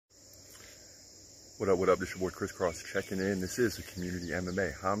What up? This your boy Crisscross checking in. This is the Community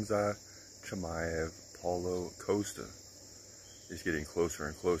MMA. Khamzat Chimaev, Paulo, Costa is getting closer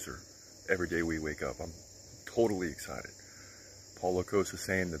and closer. Every day we wake up, I'm totally excited. Paulo Costa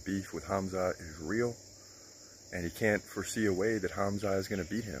saying the beef with Khamzat is real, and he can't foresee a way that Khamzat is going to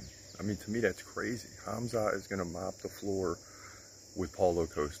beat him. I mean, to me, that's crazy. Khamzat is going to mop the floor with Paulo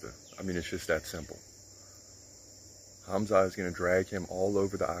Costa. I mean, it's just that simple. Khamzat is going to drag him all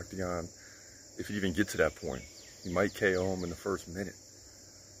over the octagon. If he even gets to that point, he might KO him in the first minute.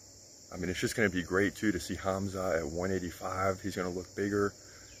 I mean, it's just going to be great, too, to see Khamzat at 185. He's going to look bigger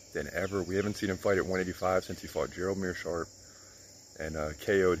than ever. We haven't seen him fight at 185 since he fought Gerald Meerschaert and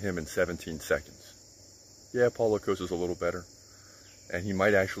KO'd him in 17 seconds. Yeah, Paulo Costa's a little better, and he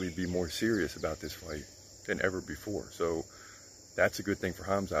might actually be more serious about this fight than ever before. So that's a good thing for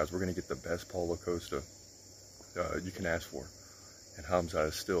Khamzat. We're going to get the best Paulo Costa you can ask for, and Khamzat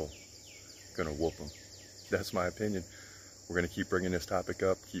is still going to whoop him. That's my opinion. We're going to keep bringing this topic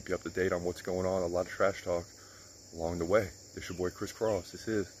up, keep you up to date on what's going on, a lot of trash talk along the way. This your boy Crisscross. This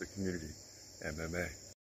is the Community MMA.